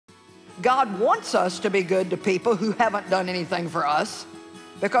God wants us to be good to people who haven't done anything for us,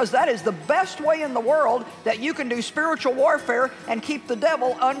 because that is the best way in the world that you can do spiritual warfare and keep the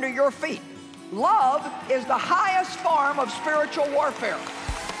devil under your feet. Love is the highest form of spiritual warfare.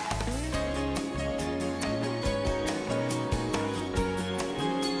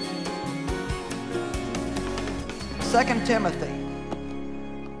 Second Timothy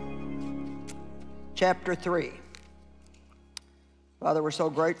chapter 3. Father, we're so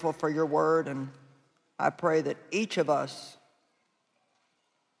grateful for your word, and I pray that each of us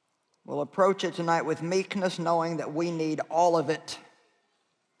will approach it tonight with meekness, knowing that we need all of it,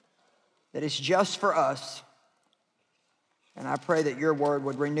 that it's just for us. And I pray that your word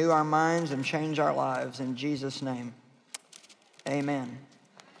would renew our minds and change our lives. In Jesus' name, amen.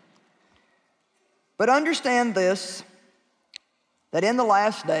 But understand this, that in the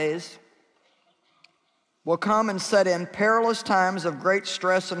last days will come and set in perilous times of great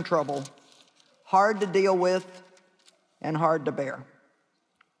stress and trouble, hard to deal with and hard to bear.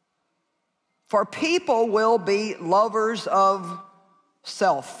 For people will be lovers of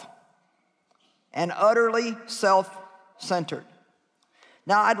self and utterly self-centered.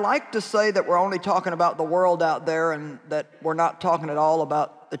 Now, I'd like to say that we're only talking about the world out there and that we're not talking at all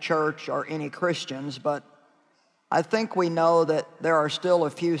about the church or any Christians, but I think we know that there are still a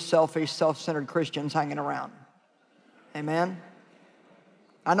few selfish, self-centered Christians hanging around. Amen?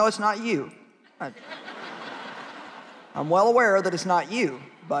 I know it's not you. I'm well aware that it's not you,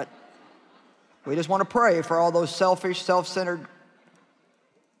 but we just want to pray for all those selfish, self-centered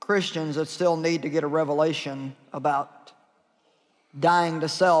Christians that still need to get a revelation about dying to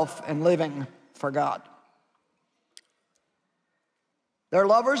self and living for God. They're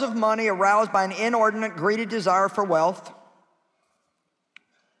lovers of money, aroused by an inordinate, greedy desire for wealth,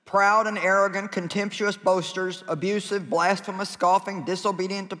 proud and arrogant, contemptuous boasters, abusive, blasphemous, scoffing,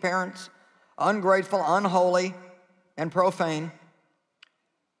 disobedient to parents, ungrateful, unholy, and profane.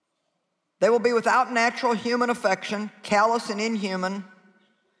 They will be without natural human affection, callous and inhuman.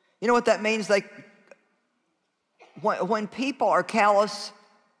 You know what that means? When people are callous,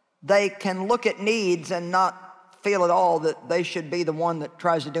 they can look at needs and not feel at all that they should be the one that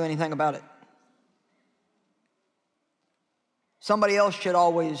tries to do anything about it. Somebody else should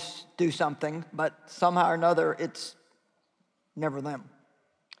always do something, but somehow or another, it's never them.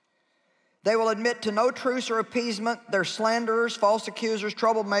 They will admit to no truce or appeasement. They're slanderers, false accusers,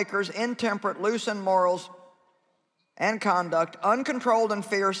 troublemakers, intemperate, loose in morals and conduct, uncontrolled and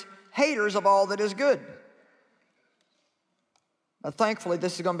fierce, haters of all that is good. Now, thankfully,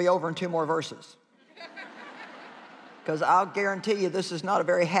 this is going to be over in 2 more verses, because I'll guarantee you this is not a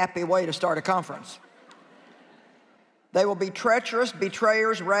very happy way to start a conference. They will be treacherous,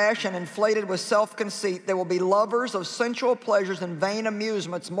 betrayers, rash, and inflated with self-conceit. They will be lovers of sensual pleasures and vain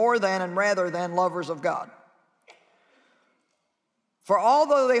amusements more than and rather than lovers of God. For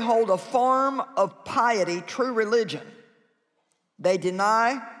although they hold a form of piety, true religion, they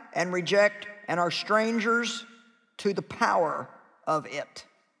deny and reject and are strangers to the power of it.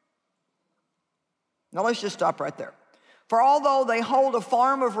 Now let's just stop right there. For although they hold a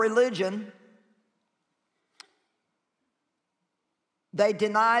form of religion, they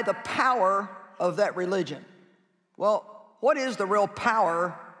deny the power of that religion. Well, what is the real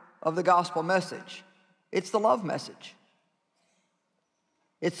power of the gospel message? It's the love message.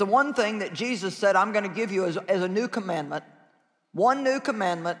 It's the one thing that Jesus said, I'm going to give you as a new commandment. One new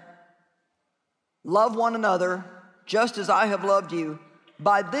commandment: love one another just as I have loved you.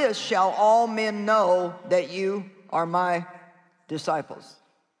 By this shall all men know that you are my disciples.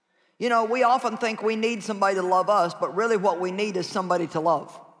 You know, we often think we need somebody to love us, but really what we need is somebody to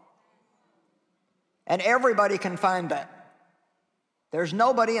love. And everybody can find that. There's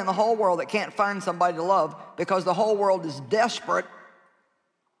nobody in the whole world that can't find somebody to love, because the whole world is desperate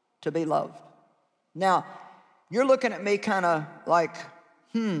to be loved. Now, you're looking at me kind of like,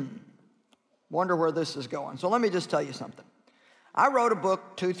 wonder where this is going. So let me just tell you something. I wrote a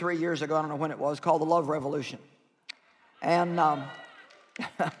book 2-3 years ago, I don't know when it was, called The Love Revolution. And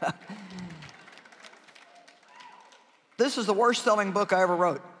this is the worst selling book I ever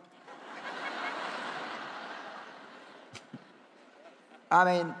wrote. I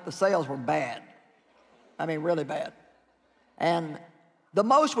mean, the sales were bad. I mean, really bad. And the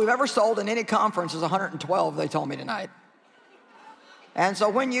most we've ever sold in any conference is 112, they told me tonight. And so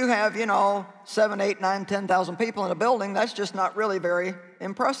when you have, 7, 8, 9, 10,000 people in a building, that's just not really very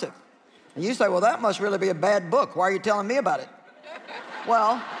impressive. And you say, well, that must really be a bad book. Why are you telling me about it?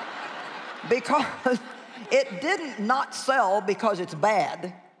 Well, because it didn't not sell because it's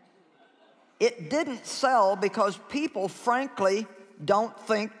bad. It didn't sell because people, frankly, don't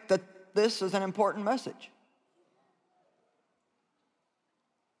think that this is an important message.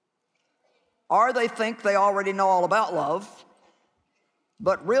 Or they think they already know all about love,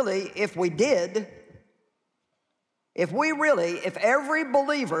 but really, if we did, if every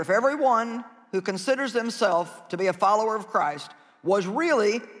believer, if everyone who considers themselves to be a follower of Christ was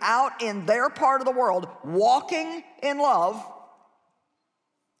really out in their part of the world walking in love,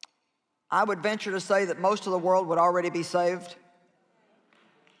 I would venture to say that most of the world would already be saved.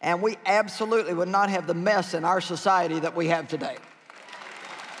 And we absolutely would not have the mess in our society that we have today.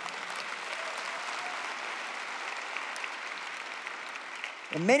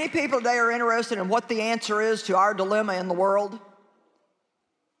 And many people today are interested in what the answer is to our dilemma in the world.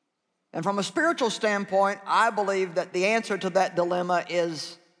 And from a spiritual standpoint, I believe that the answer to that dilemma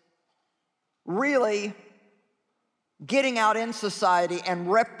is really getting out in society and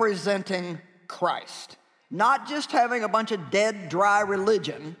representing Christ. Not just having a bunch of dead, dry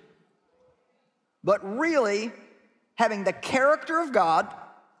religion, but really having the character of God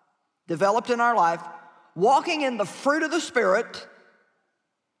developed in our life, walking in the fruit of the Spirit,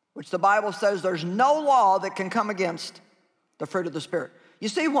 which the Bible says there's no law that can come against the fruit of the Spirit. You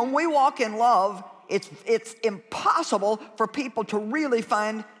see, when we walk in love, it's impossible for people to really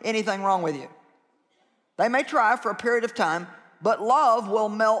find anything wrong with you. They may try for a period of time, but love will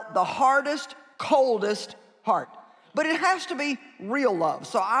melt the hardest, coldest heart. But it has to be real love.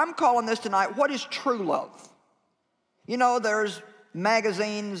 So I'm calling this tonight, what is true love? You know, there's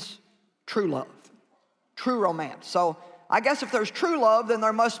magazines, true love, true romance. So I guess if there's true love, then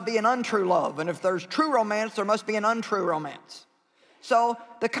there must be an untrue love. And if there's true romance, there must be an untrue romance. So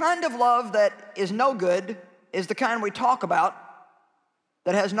the kind of love that is no good is the kind we talk about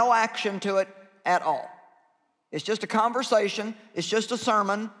that has no action to it at all. It's just a conversation, it's just a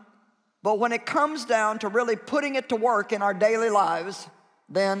sermon, but when it comes down to really putting it to work in our daily lives,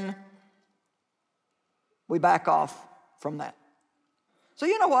 then we back off from that. So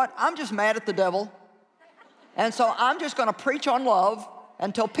you know what? I'm just mad at the devil, and so I'm just going to preach on love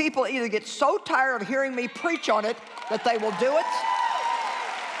until people either get so tired of hearing me preach on it that they will do it,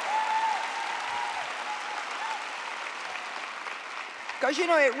 because, you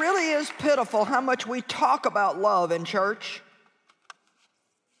know, it really is pitiful how much we talk about love in church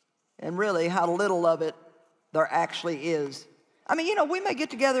and really how little of it there actually is. I mean, you know, we may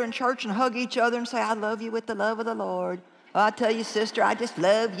get together in church and hug each other and say, I love you with the love of the Lord. Oh, I tell you, sister, I just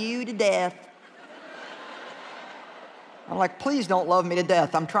love you to death. I'm like, please don't love me to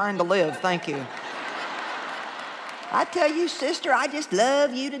death. I'm trying to live. Thank you. I tell you, sister, I just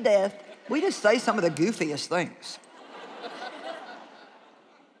love you to death. We just say some of the goofiest things.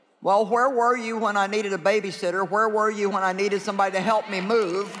 Well, where were you when I needed a babysitter? Where were you when I needed somebody to help me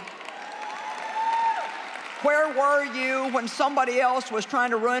move? Where were you when somebody else was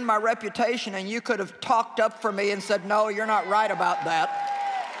trying to ruin my reputation and you could have talked up for me and said, no, you're not right about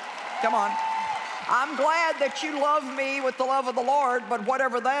that? Come on. I'm glad that you love me with the love of the Lord, but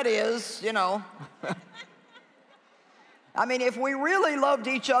whatever that is, you know. I mean, if we really loved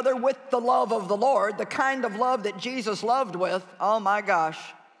each other with the love of the Lord, the kind of love that Jesus loved with, oh my gosh.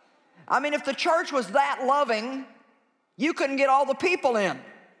 I mean, if the church was that loving, you couldn't get all the people in.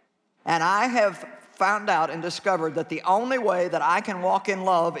 And I have found out and discovered that the only way that I can walk in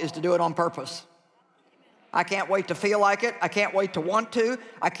love is to do it on purpose. I can't wait to feel like it. I can't wait to want to.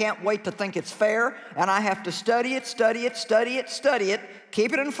 I can't wait to think it's fair. And I have to study it, study it, study it, study it,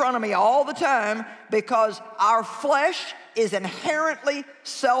 keep it in front of me all the time, because our flesh is inherently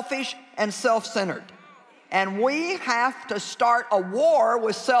selfish and self-centered. And we have to start a war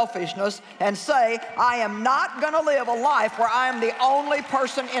with selfishness and say, I am not going to live a life where I am the only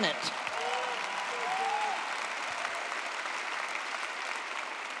person in it.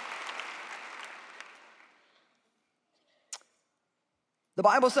 The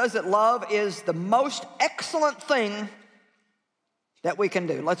Bible says that love is the most excellent thing that we can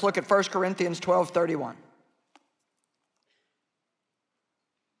do. Let's look at 1 Corinthians 12:31.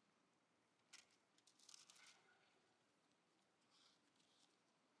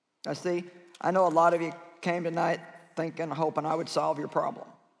 Now see, I know a lot of you came tonight thinking, hoping I would solve your problem.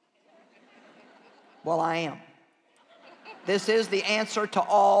 Well, I am. This is the answer to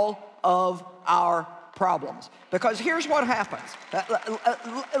all of our problems. Because here's what happens.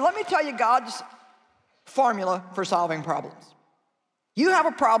 Let me tell you God's formula for solving problems. You have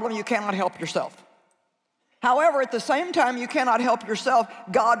a problem, you cannot help yourself. However, at the same time you cannot help yourself,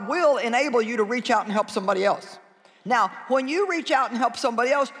 God will enable you to reach out and help somebody else. Now, when you reach out and help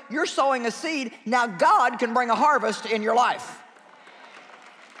somebody else, you're sowing a seed. Now God can bring a harvest in your life.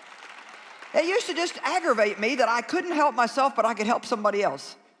 It used to just aggravate me that I couldn't help myself, but I could help somebody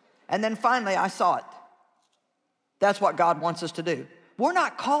else. And then finally, I saw it. That's what God wants us to do. We're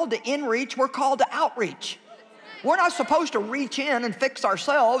not called to inreach, we're called to outreach. We're not supposed to reach in and fix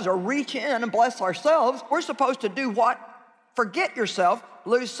ourselves or reach in and bless ourselves. We're supposed to do what? Forget yourself,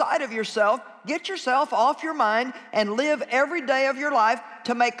 lose sight of yourself, get yourself off your mind, and live every day of your life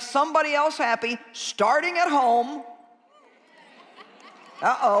to make somebody else happy, starting at home.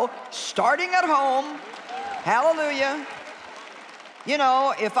 Starting at home. Hallelujah. You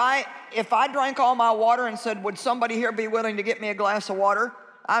know, if I drank all my water and said, would somebody here be willing to get me a glass of water?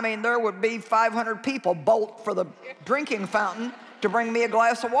 I mean, there would be 500 people bolt for the drinking fountain to bring me a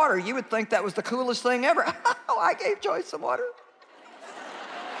glass of water. You would think that was the coolest thing ever. I gave Joyce some water.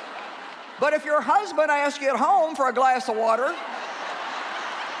 But if your husband asks you at home for a glass of water,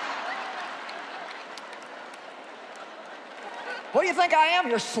 what do you think I am,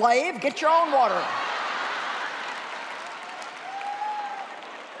 your slave? Get your own water.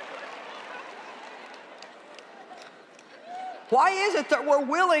 Why is it that we're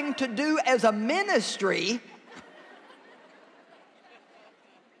willing to do as a ministry?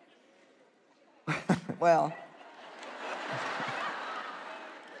 Well,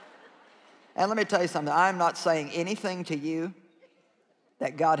 and let me tell you something. I'm not saying anything to you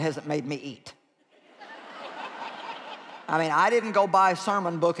that God hasn't made me eat. I mean, I didn't go buy a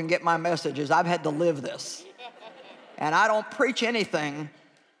sermon book and get my messages. I've had to live this. And I don't preach anything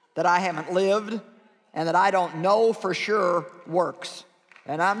that I haven't lived and that I don't know for sure works.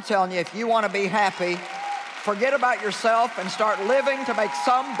 And I'm telling you, if you want to be happy, forget about yourself and start living to make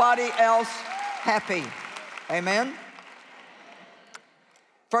somebody else happy. Amen?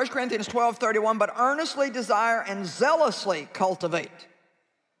 1 Corinthians 12:31, but earnestly desire and zealously cultivate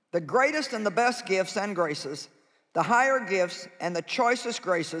the greatest and the best gifts and graces, the higher gifts and the choicest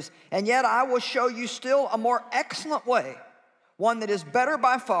graces, and yet I will show you still a more excellent way, one that is better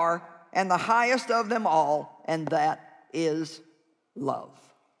by far and the highest of them all, and that is love.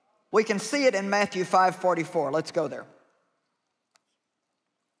 We can see it in Matthew 5:44. Let's go there.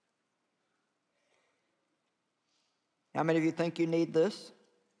 How many of you think you need this?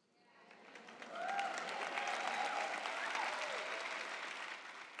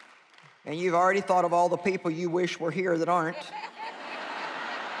 And you've already thought of all the people you wish were here that aren't.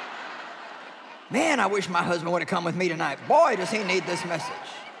 Man, I wish my husband would have come with me tonight. Boy, does he need this message.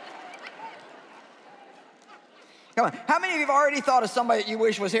 Come on. How many of you have already thought of somebody that you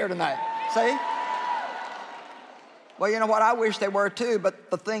wish was here tonight? See? Well, you know what? I wish they were too, but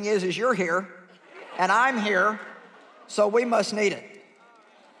the thing is you're here, and I'm here, so we must need it.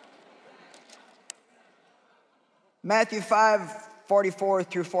 Matthew 5:44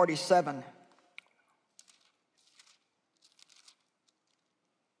 through 47.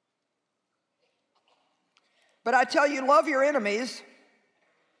 But I tell you, love your enemies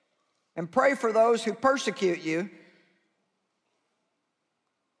and pray for those who persecute you,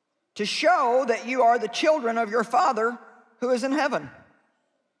 to show that you are the children of your Father who is in heaven.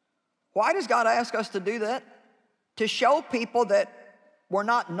 Why does God ask us to do that? To show people that we're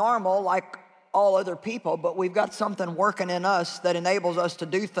not normal like all other people, but we've got something working in us that enables us to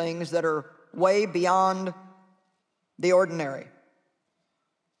do things that are way beyond the ordinary.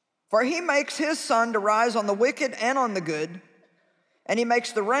 For he makes his sun to rise on the wicked and on the good, and he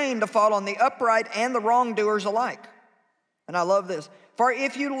makes the rain to fall on the upright and the wrongdoers alike. And I love this. For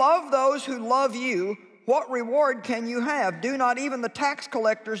if you love those who love you, what reward can you have? Do not even the tax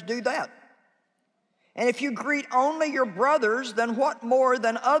collectors do that? And if you greet only your brothers, then what more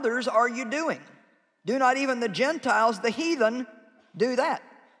than others are you doing? Do not even the Gentiles, the heathen, do that?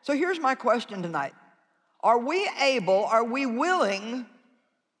 So here's my question tonight. Are we willing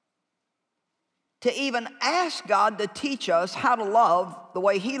to even ask God to teach us how to love the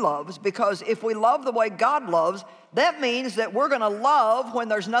way he loves? Because if we love the way God loves, that means that we're going to love when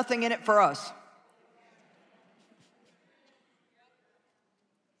there's nothing in it for us.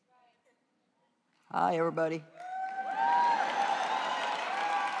 Hi, everybody.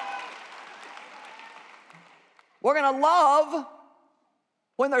 We're going to love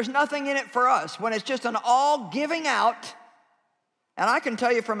when there's nothing in it for us, when it's just an all giving out. And I can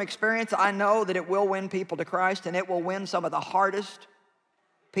tell you from experience, I know that it will win people to Christ, and it will win some of the hardest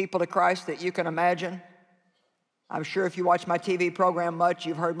people to Christ that you can imagine. I'm sure if you watch my TV program much,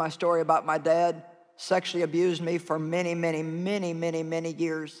 you've heard my story about my dad sexually abused me for many, many, many, many, many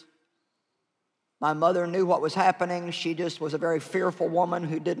years. My mother knew what was happening. She just was a very fearful woman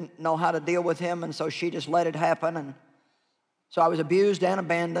who didn't know how to deal with him, and so she just let it happen. And so I was abused and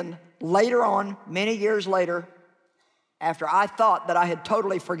abandoned. Later on, many years later, after I thought that I had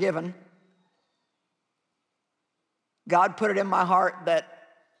totally forgiven, God put it in my heart that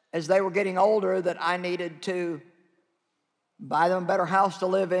as they were getting older that I needed to buy them a better house to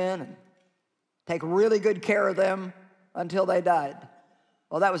live in and take really good care of them until they died.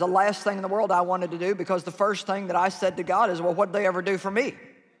 Well, that was the last thing in the world I wanted to do, because the first thing that I said to God is, well, what did they ever do for me?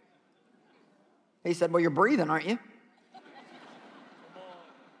 He said, well, you're breathing, aren't you?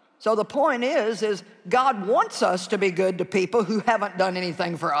 So the point is God wants us to be good to people who haven't done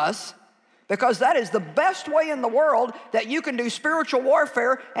anything for us, because that is the best way in the world that you can do spiritual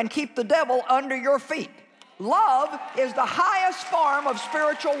warfare and keep the devil under your feet. Love is the highest form of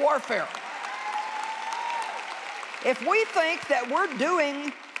spiritual warfare. If we think that we're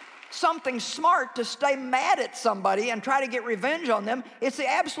doing something smart to stay mad at somebody and try to get revenge on them, it's the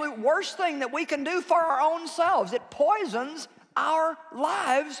absolute worst thing that we can do for our own selves. It poisons our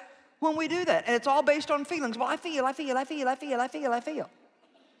lives when we do that. And it's all based on feelings. Well, I feel.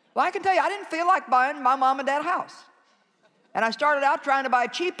 Well, I can tell you, I didn't feel like buying my mom and dad a house. And I started out trying to buy a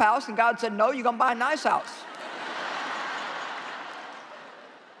cheap house, and God said, no, you're going to buy a nice house.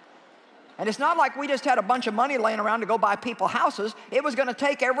 And it's not like we just had a bunch of money laying around to go buy people houses. It was going to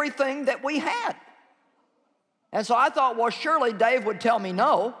take everything that we had. And so I thought, well, surely Dave would tell me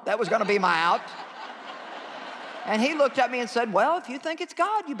no. That was going to be my out. And he looked at me and said, well, if you think it's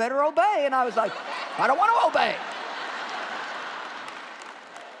God, you better obey. And I was like, I don't want to obey.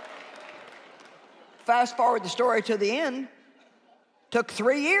 Fast forward the story to the end. Took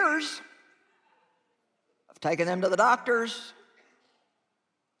 3 years of taking them to the doctors,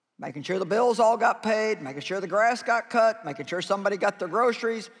 making sure the bills all got paid, making sure the grass got cut, making sure somebody got their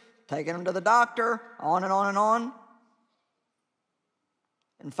groceries, taking them to the doctor, on and on and on.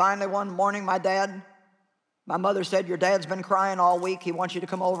 And finally one morning my mother said, your dad's been crying all week. He wants you to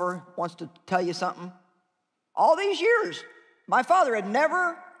come over, wants to tell you something. All these years, my father had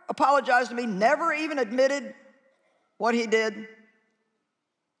never apologized to me, never even admitted what he did.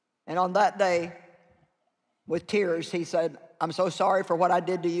 And on that day, with tears, he said, I'm so sorry for what I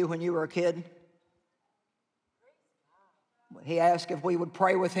did to you when you were a kid. He asked if we would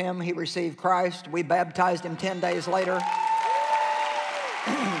pray with him. He received Christ. We baptized him 10 days later.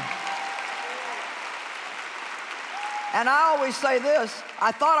 And I always say this,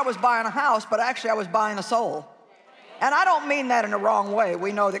 I thought I was buying a house, but actually I was buying a soul. And I don't mean that in the wrong way.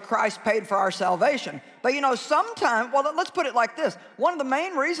 We know that Christ paid for our salvation. But you know, sometimes, well, let's put it like this. One of the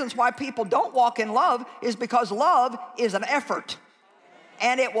main reasons why people don't walk in love is because love is an effort.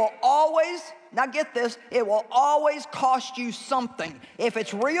 And it will always, now get this, it will always cost you something. If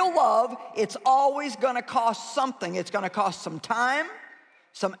it's real love, it's always going to cost something. It's going to cost some time,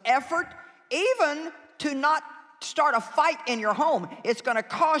 some effort, even to not start a fight in your home. It's going to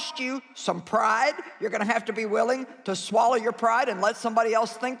cost you some pride. You're going to have to be willing to swallow your pride and let somebody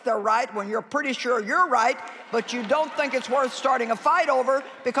else think they're right when you're pretty sure you're right, but you don't think it's worth starting a fight over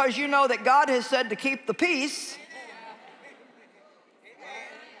because you know that God has said to keep the peace.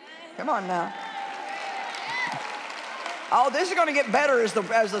 Come on now. Oh, this is going to get better as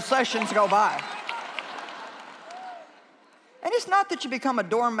the sessions go by. And it's not that you become a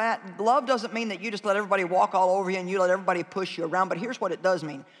doormat. Love doesn't mean that you just let everybody walk all over you and you let everybody push you around. But here's what it does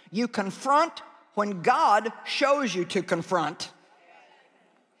mean. You confront when God shows you to confront.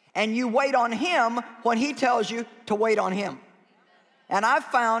 And you wait on him when he tells you to wait on him. And I've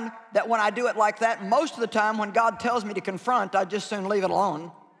found that when I do it like that, most of the time when God tells me to confront, I just soon leave it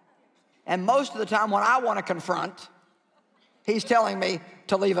alone. And most of the time when I want to confront, he's telling me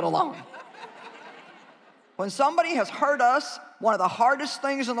to leave it alone. When somebody has hurt us, one of the hardest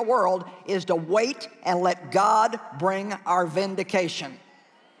things in the world is to wait and let God bring our vindication.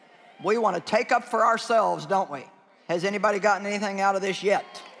 We want to take up for ourselves, don't we? Has anybody gotten anything out of this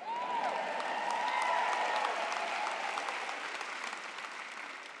yet?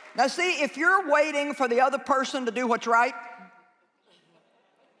 Now see, if you're waiting for the other person to do what's right,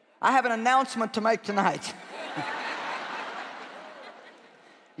 I have an announcement to make tonight.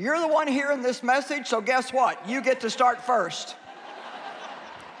 You're the one hearing this message, so guess what? You get to start first.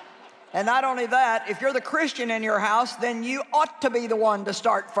 And not only that, if you're the Christian in your house, then you ought to be the one to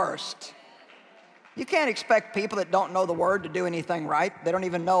start first. You can't expect people that don't know the Word to do anything right. They don't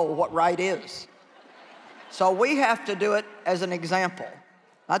even know what right is. So we have to do it as an example.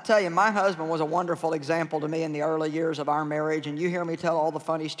 I tell you, my husband was a wonderful example to me in the early years of our marriage, and you hear me tell all the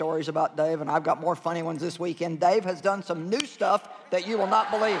funny stories about Dave, and I've got more funny ones this weekend. Dave has done some new stuff that you will not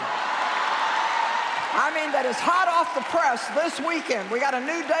believe. I mean, that is hot off the press this weekend. We got a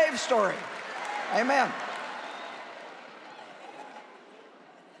new Dave story. Amen.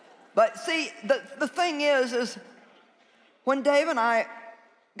 But see, the thing is when Dave and I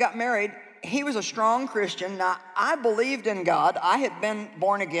got married, he was a strong Christian. Now, I believed in God. I had been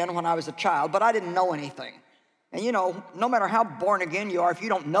born again when I was a child, but I didn't know anything. And you know, no matter how born again you are, if you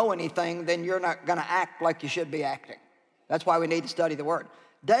don't know anything, then you're not going to act like you should be acting. That's why we need to study the Word.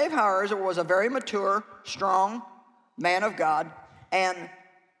 Dave Howers was a very mature, strong man of God, and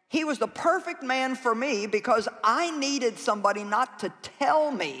he was the perfect man for me because I needed somebody not to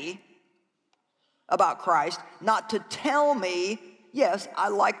tell me about Christ, not to tell me, yes, I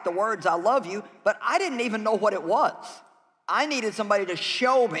like the words, I love you, but I didn't even know what it was. I needed somebody to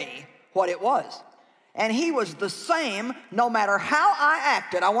show me what it was. And he was the same no matter how I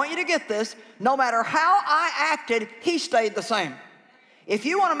acted. I want you to get this. No matter how I acted, he stayed the same. If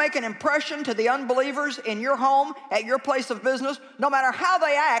you want to make an impression to the unbelievers in your home, at your place of business, no matter how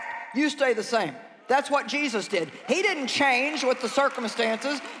they act, you stay the same. That's what Jesus did. He didn't change with the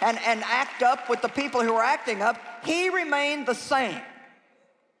circumstances and act up with the people who were acting up. He remained the same.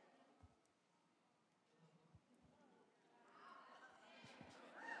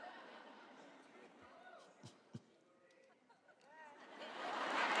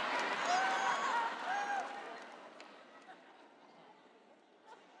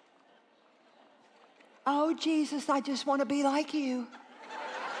 Oh, Jesus, I just want to be like you.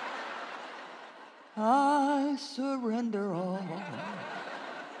 I surrender all.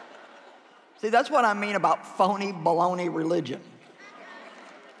 See, that's what I mean about phony, baloney religion.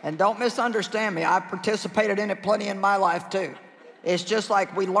 And don't misunderstand me. I've participated in it plenty in my life, too. It's just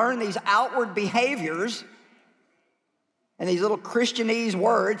like we learn these outward behaviors and these little Christianese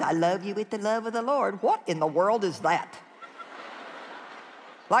words. I love you with the love of the Lord. What in the world is that?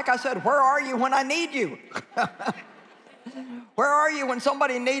 Like I said, where are you when I need you? Where are you when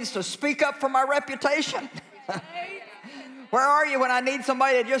somebody needs to speak up for my reputation? Where are you when I need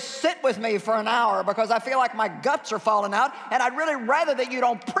somebody to just sit with me for an hour because I feel like my guts are falling out and I'd really rather that you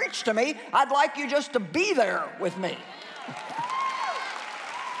don't preach to me. I'd like you just to be there with me.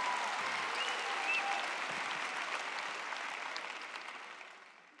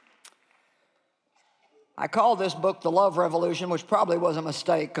 I call this book The Love Revolution, which probably was a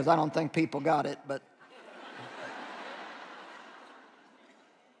mistake because I don't think people got it, but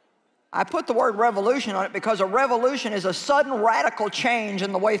I put the word revolution on it because a revolution is a sudden radical change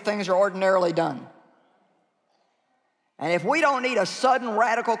in the way things are ordinarily done. And if we don't need a sudden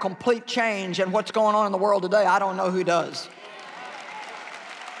radical complete change in what's going on in the world today, I don't know who does.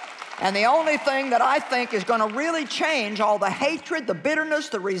 And the only thing that I think is going to really change all the hatred, the bitterness,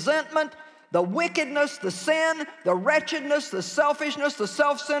 the resentment, the wickedness, the sin, the wretchedness, the selfishness, the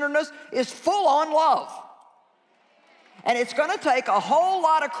self-centeredness is full-on love. And it's going to take a whole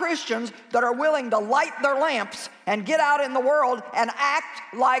lot of Christians that are willing to light their lamps and get out in the world and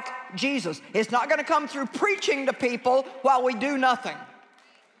act like Jesus. It's not going to come through preaching to people while we do nothing.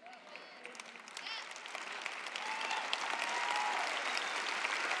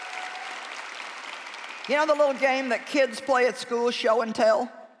 You know the little game that kids play at school, show and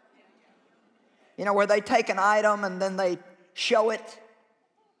tell? You know, where they take an item and then they show it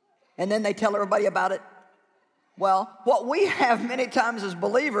and then they tell everybody about it. Well, what we have many times as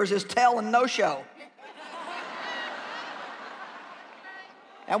believers is tell and no show.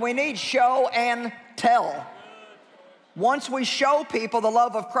 And we need show and tell. Once we show people the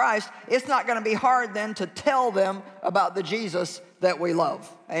love of Christ, it's not going to be hard then to tell them about the Jesus that we love.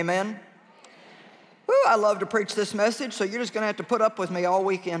 Amen? Woo, I love to preach this message, so you're just going to have to put up with me all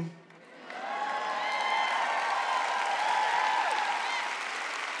weekend.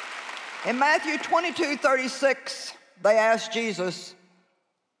 In Matthew 22:36, they asked Jesus,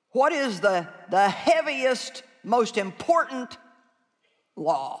 what is the heaviest, most important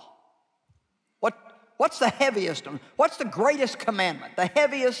law? What's the heaviest one? What's the greatest commandment? The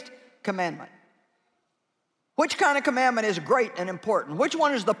heaviest commandment. Which kind of commandment is great and important? Which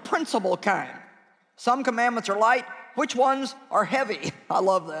one is the principal kind? Some commandments are light. Which ones are heavy? I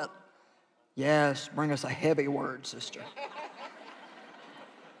love that. Yes, bring us a heavy word, sister.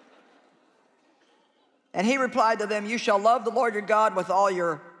 And he replied to them, you shall love the Lord your God with all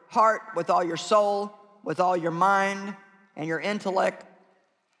your heart, with all your soul, with all your mind and your intellect.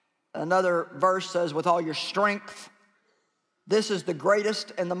 Another verse says, with all your strength. This is the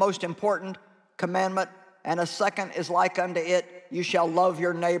greatest and the most important commandment. And a second is like unto it, you shall love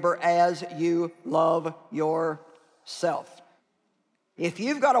your neighbor as you love yourself. If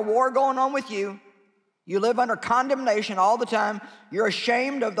you've got a war going on with you, you live under condemnation all the time, you're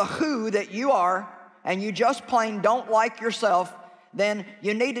ashamed of the who that you are, and you just plain don't like yourself, then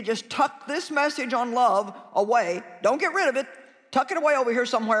you need to just tuck this message on love away. Don't get rid of it. tuck it away over here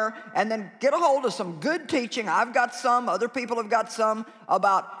somewhere, and then get a hold of some good teaching. I've got some, other people have got some,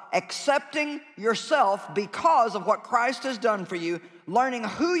 about accepting yourself because of what Christ has done for you, learning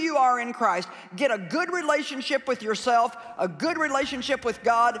who you are in Christ, get a good relationship with yourself, a good relationship with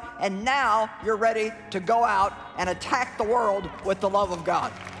God, and now you're ready to go out and attack the world with the love of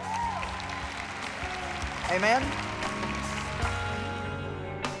God. Amen?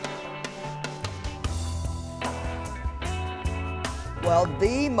 Well,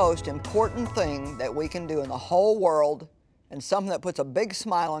 the most important thing that we can do in the whole world, and something that puts a big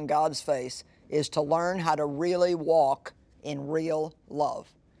smile on God's face, is to learn how to really walk in real love.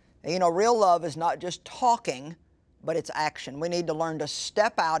 And you know, real love is not just talking, but it's action. We need to learn to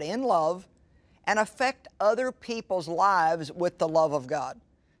step out in love and affect other people's lives with the love of God.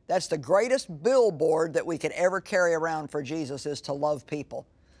 That's the greatest billboard that we could ever carry around for Jesus, is to love people.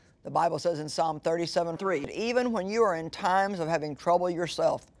 The Bible says in Psalm 37:3, even when you are in times of having trouble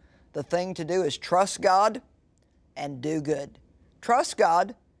yourself, the thing to do is trust God and do good. Trust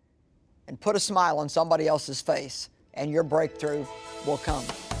God and put a smile on somebody else's face, and your breakthrough will come.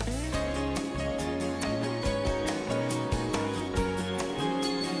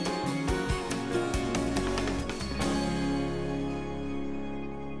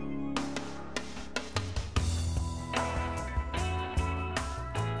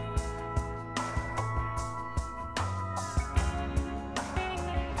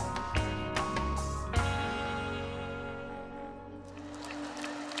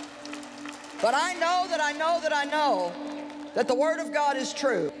 But I know that I know that I know that the Word of God is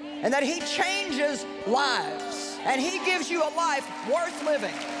true, and that He changes lives, and He gives you a life worth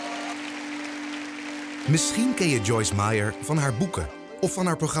living. Misschien ken je Joyce Meyer van haar boeken of van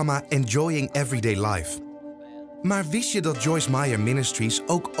haar programma Enjoying Everyday Life. Maar wist je dat Joyce Meyer Ministries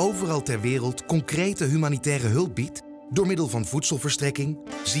ook overal ter wereld concrete humanitaire hulp biedt? Door middel van voedselverstrekking,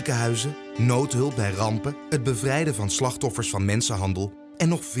 ziekenhuizen, noodhulp bij rampen, het bevrijden van slachtoffers van mensenhandel en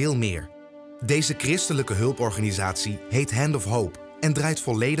nog veel meer. Deze christelijke hulporganisatie heet Hand of Hope en draait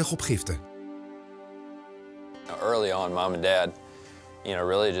volledig op giften. Early on, Mom and Dad,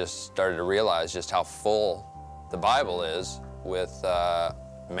 really just started to realize just how full the Bible is with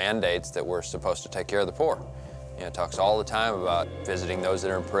mandates that we're supposed to take care of the poor. It talks all the time about visiting those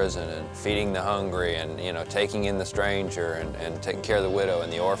that are in prison and feeding the hungry and, taking in the stranger and taking care of the widow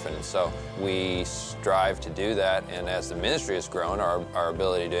and the orphan. And so we strive to do that, and as the ministry has grown, our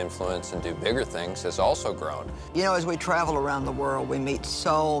ability to influence and do bigger things has also grown. You know, as we travel around the world, we meet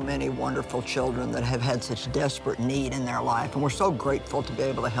so many wonderful children that have had such desperate need in their life, and we're so grateful to be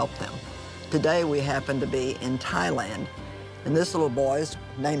able to help them. Today we happen to be in Thailand, and this little boy's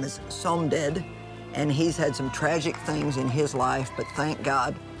name is Somded, and he's had some tragic things in his life, but thank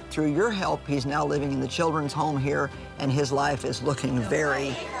God, through your help, he's now living in the children's home here, and his life is looking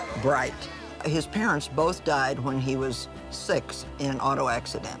very bright. His parents both died when he was 6 in an auto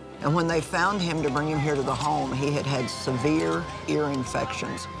accident. And when they found him to bring him here to the home, he had had severe ear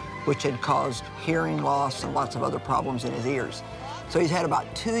infections, which had caused hearing loss and lots of other problems in his ears. So he's had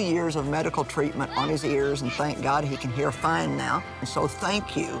about 2 years of medical treatment on his ears, and thank God he can hear fine now. And so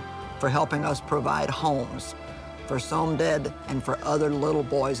thank you for helping us provide homes for Somded and for other little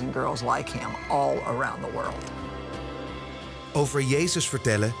boys and girls like him all around the world. Over Jezus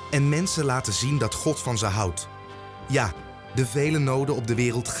vertellen en mensen laten zien dat God van ze houdt. Ja, de vele noden op de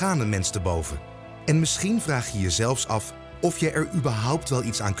wereld gaan een mens te boven. En misschien vraag je je zelfs af of je er überhaupt wel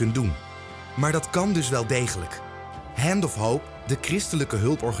iets aan kunt doen. Maar dat kan dus wel degelijk. Hand of Hope, de christelijke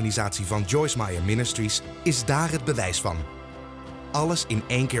hulporganisatie van Joyce Meyer Ministries, is daar het bewijs van. Alles in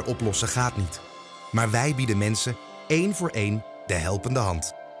één keer oplossen gaat niet. Maar wij bieden mensen één voor één de helpende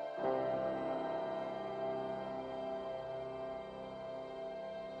hand.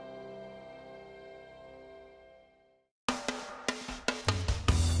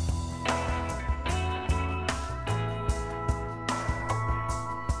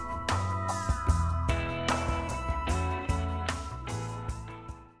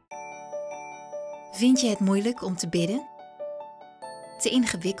 Vind je het moeilijk om te bidden? Te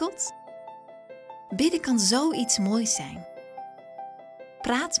ingewikkeld? Bidden kan zoiets moois zijn.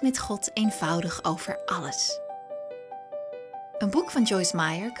 Praat met God eenvoudig over alles. Een boek van Joyce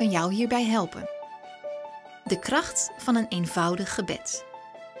Meyer kan jou hierbij helpen. De kracht van een eenvoudig gebed.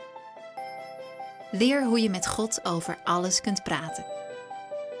 Leer hoe je met God over alles kunt praten.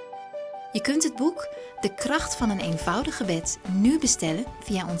 Je kunt het boek De kracht van een eenvoudig gebed nu bestellen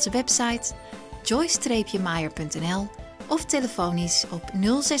via onze website joyce-meyer.nl of telefonisch op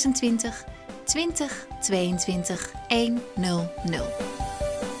 026 20 22 100.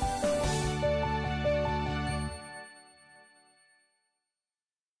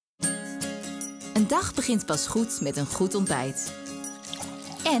 Een dag begint pas goed met een goed ontbijt.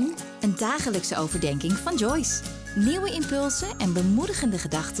 En een dagelijkse overdenking van Joyce. Nieuwe impulsen en bemoedigende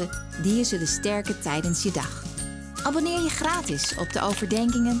gedachten die je zullen sterken tijdens je dag. Abonneer je gratis op de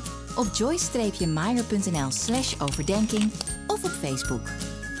overdenkingen op joyce-meyer.nl/overdenking of op Facebook.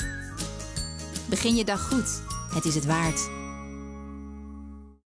 Begin je dag goed. Het is het waard.